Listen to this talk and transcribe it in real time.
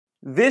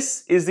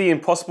This is the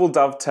Impossible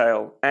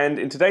Dovetail, and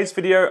in today's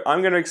video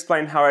I'm going to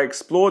explain how I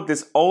explored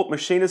this old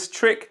machinist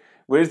trick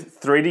with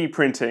 3D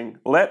printing.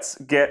 Let's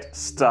get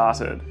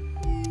started.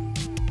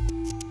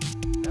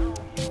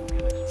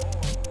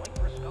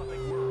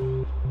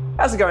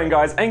 How's it going,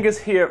 guys? Angus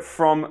here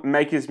from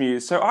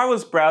Muse. So I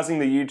was browsing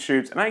the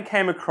YouTubes and I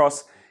came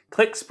across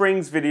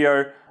ClickSpring's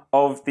video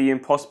of the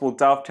Impossible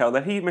Dovetail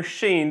that he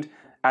machined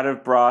out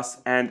of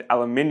brass and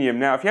aluminium.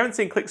 Now, if you haven't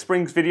seen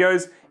ClickSpring's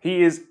videos,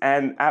 he is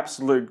an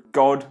absolute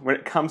god when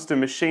it comes to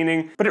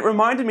machining, but it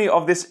reminded me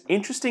of this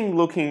interesting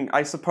looking,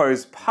 I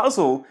suppose,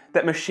 puzzle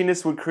that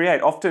machinists would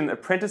create. Often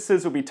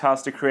apprentices would be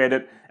tasked to create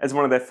it as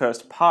one of their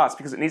first parts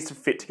because it needs to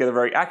fit together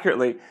very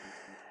accurately.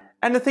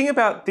 And the thing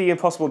about the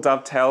Impossible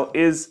Dovetail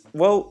is,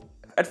 well,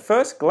 at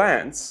first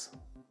glance,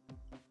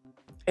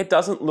 it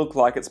doesn't look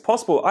like it's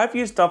possible. I've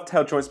used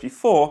dovetail joints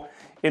before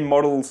in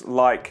models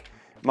like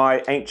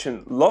my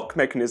ancient lock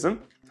mechanism,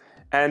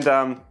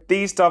 and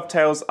these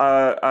dovetails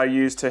are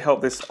used to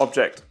help this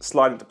object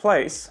slide into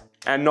place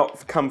and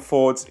not come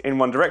forwards in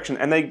one direction.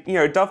 And they,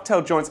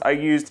 dovetail joints are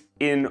used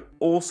in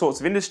all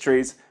sorts of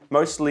industries,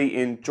 mostly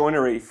in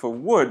joinery for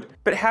wood.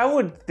 But how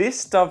would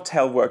this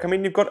dovetail work? I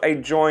mean, you've got a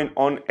joint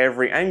on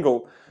every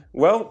angle.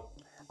 Well,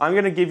 I'm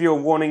going to give you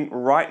a warning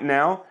right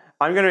now.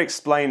 I'm going to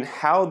explain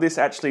how this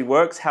actually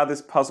works, how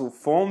this puzzle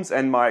forms,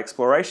 and my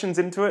explorations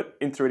into it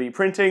in 3D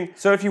printing.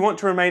 So if you want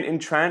to remain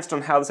entranced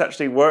on how this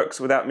actually works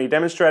without me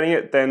demonstrating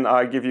it, then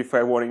I give you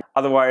fair warning.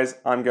 Otherwise,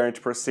 I'm going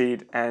to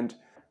proceed and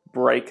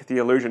break the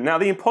illusion. Now,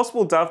 the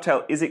Impossible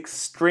Dovetail is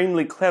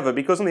extremely clever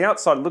because on the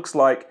outside it looks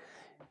like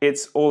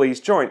it's all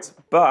these joints,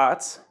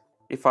 but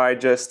if I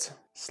just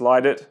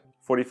slide it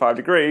 45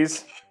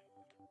 degrees,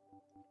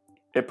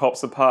 it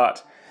pops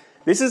apart.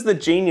 This is the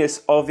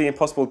genius of the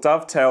Impossible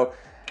Dovetail.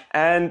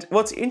 And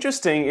what's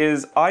interesting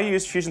is I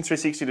used Fusion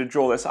 360 to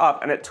draw this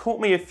up, and it taught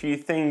me a few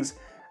things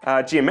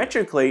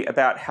geometrically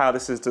about how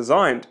this is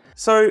designed.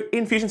 So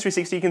in Fusion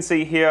 360, you can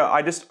see here,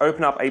 I just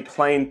open up a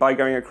plane by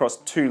going across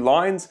two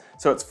lines.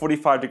 So it's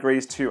 45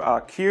 degrees to our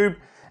cube.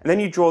 And then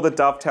you draw the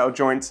dovetail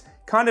joints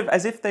kind of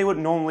as if they would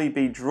normally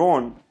be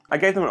drawn. I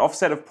gave them an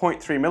offset of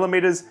 0.3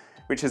 millimeters,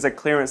 which is a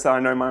clearance that I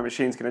know my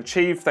machines can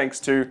achieve thanks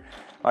to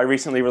my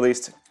recently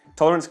released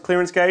tolerance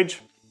clearance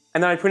gauge.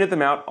 And then I printed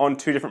them out on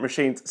two different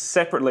machines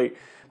separately.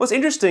 What's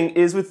interesting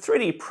is with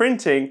 3D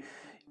printing,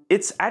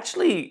 it's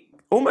actually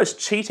almost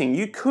cheating.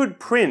 You could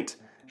print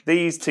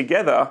these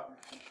together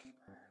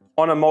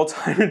on a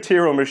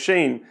multi-material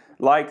machine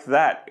like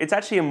that. It's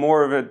actually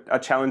more of a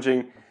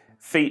challenging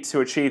feat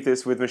to achieve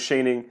this with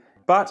machining,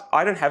 but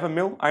I don't have a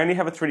mill, I only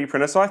have a 3D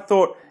printer, so I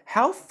thought,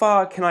 how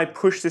far can I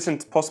push this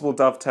Impossible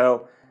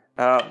Dovetail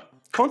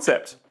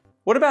concept?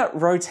 What about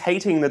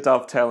rotating the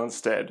dovetail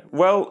instead?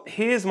 Well,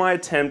 here's my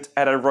attempt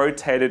at a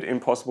rotated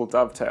Impossible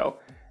Dovetail.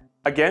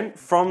 Again,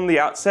 from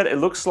the outset, it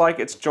looks like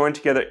it's joined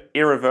together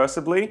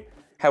irreversibly.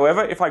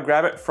 However, if I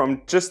grab it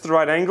from just the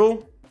right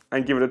angle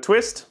and give it a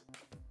twist,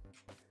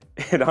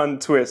 it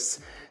untwists.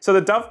 So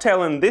the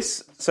dovetail in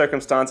this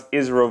circumstance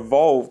is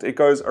revolved. It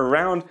goes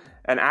around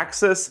an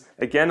axis.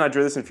 Again, I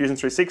drew this in Fusion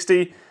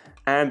 360,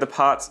 and the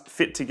parts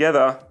fit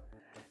together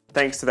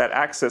thanks to that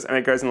axis, and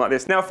it goes in like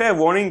this. Now, fair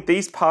warning,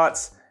 these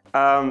parts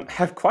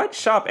have quite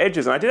sharp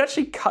edges, and I did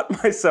actually cut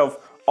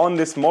myself on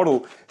this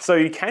model. So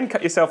you can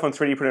cut yourself on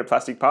 3D printed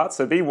plastic parts,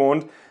 so be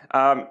warned.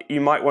 You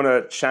might want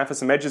to chamfer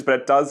some edges, but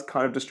it does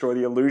kind of destroy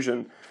the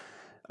illusion.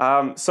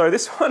 So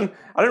this one,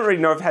 I don't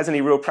really know if it has any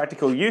real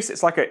practical use.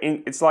 It's like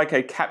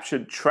a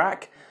captured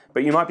track,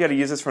 but you might be able to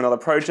use this for another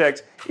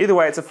project. Either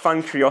way, it's a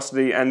fun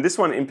curiosity, and this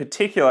one in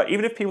particular,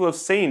 even if people have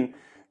seen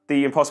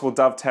the Impossible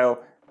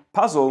Dovetail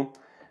puzzle,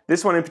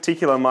 this one in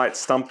particular might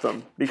stump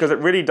them because it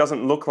really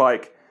doesn't look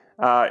like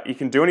you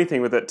can do anything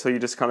with it till you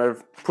just kind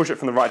of push it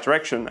from the right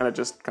direction and it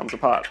just comes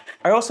apart.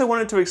 I also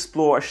wanted to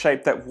explore a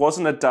shape that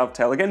wasn't a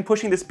dovetail, again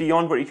pushing this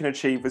beyond what you can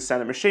achieve with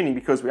standard machining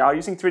because we are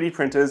using 3D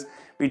printers,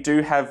 we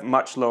do have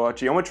much lower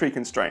geometry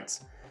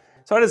constraints.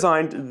 So I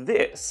designed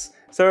this.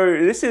 So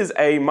this is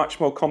a much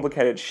more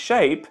complicated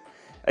shape,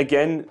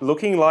 again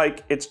looking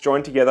like it's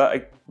joined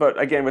together, but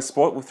again we're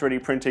spoiled with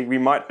 3D printing, we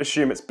might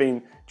assume it's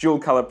been dual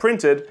color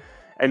printed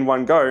in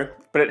one go,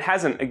 but it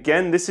hasn't.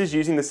 Again, this is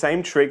using the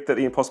same trick that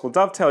the Impossible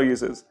Dovetail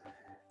uses,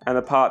 and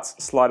the parts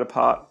slide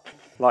apart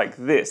like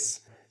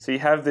this. So you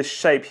have this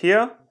shape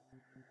here,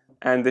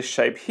 and this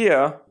shape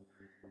here,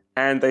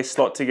 and they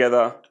slot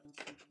together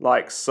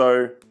like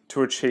so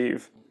to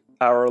achieve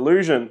our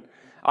illusion.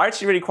 I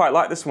actually really quite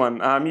like this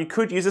one. You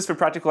could use this for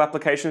practical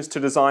applications to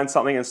design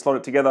something and slot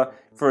it together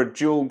for a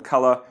dual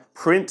color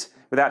print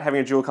without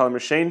having a dual color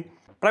machine.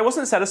 But I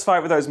wasn't satisfied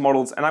with those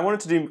models and I wanted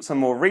to do some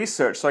more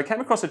research, so I came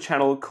across a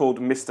channel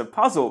called Mr.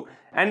 Puzzle,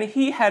 and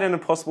he had an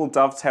Impossible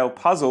Dovetail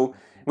puzzle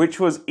which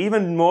was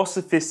even more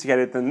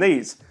sophisticated than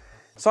these.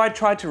 So I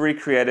tried to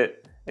recreate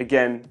it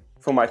again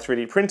for my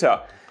 3D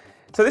printer.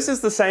 So this is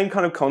the same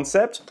kind of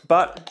concept,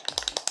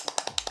 but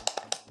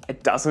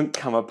it doesn't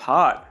come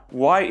apart.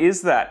 Why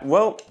is that?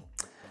 Well,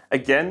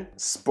 again,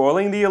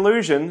 spoiling the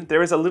illusion,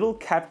 there is a little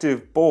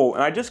captive ball,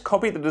 and I just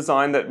copied the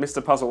design that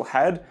Mr. Puzzle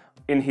had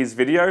in his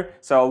video.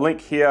 So I'll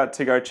link here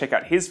to go check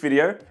out his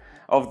video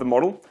of the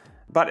model.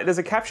 But there's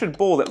a captured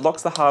ball that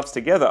locks the halves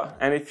together.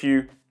 And if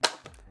you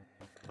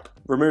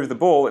remove the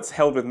ball, it's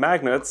held with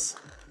magnets,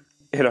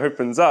 it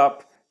opens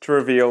up to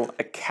reveal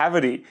a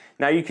cavity.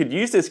 Now you could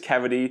use this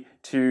cavity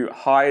to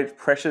hide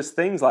precious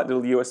things like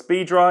little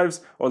USB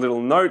drives or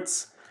little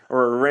notes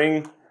or a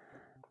ring.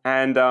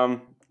 And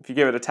if you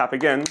give it a tap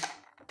again,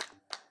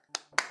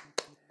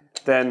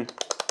 then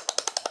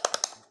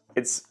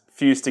it's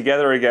fused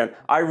together again.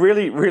 I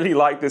really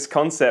like this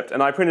concept,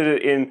 and I printed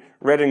it in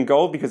red and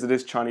gold because it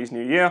is Chinese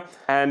New Year,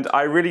 and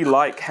I really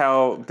like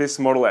how this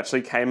model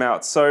actually came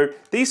out. So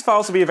these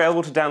files will be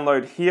available to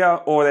download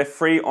here, or they're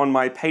free on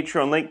my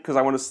Patreon link, because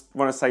I want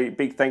to say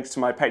big thanks to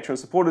my Patreon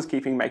supporters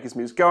keeping Makers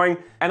Muse going.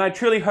 And I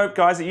truly hope,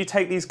 guys, that you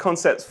take these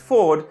concepts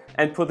forward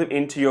and put them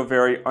into your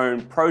very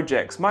own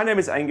projects. My name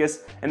is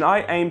Angus, and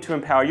I aim to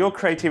empower your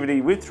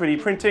creativity with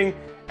 3D printing.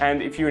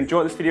 And if you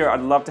enjoyed this video,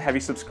 I'd love to have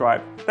you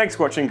subscribe. Thanks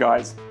for watching,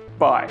 guys.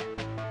 Bye.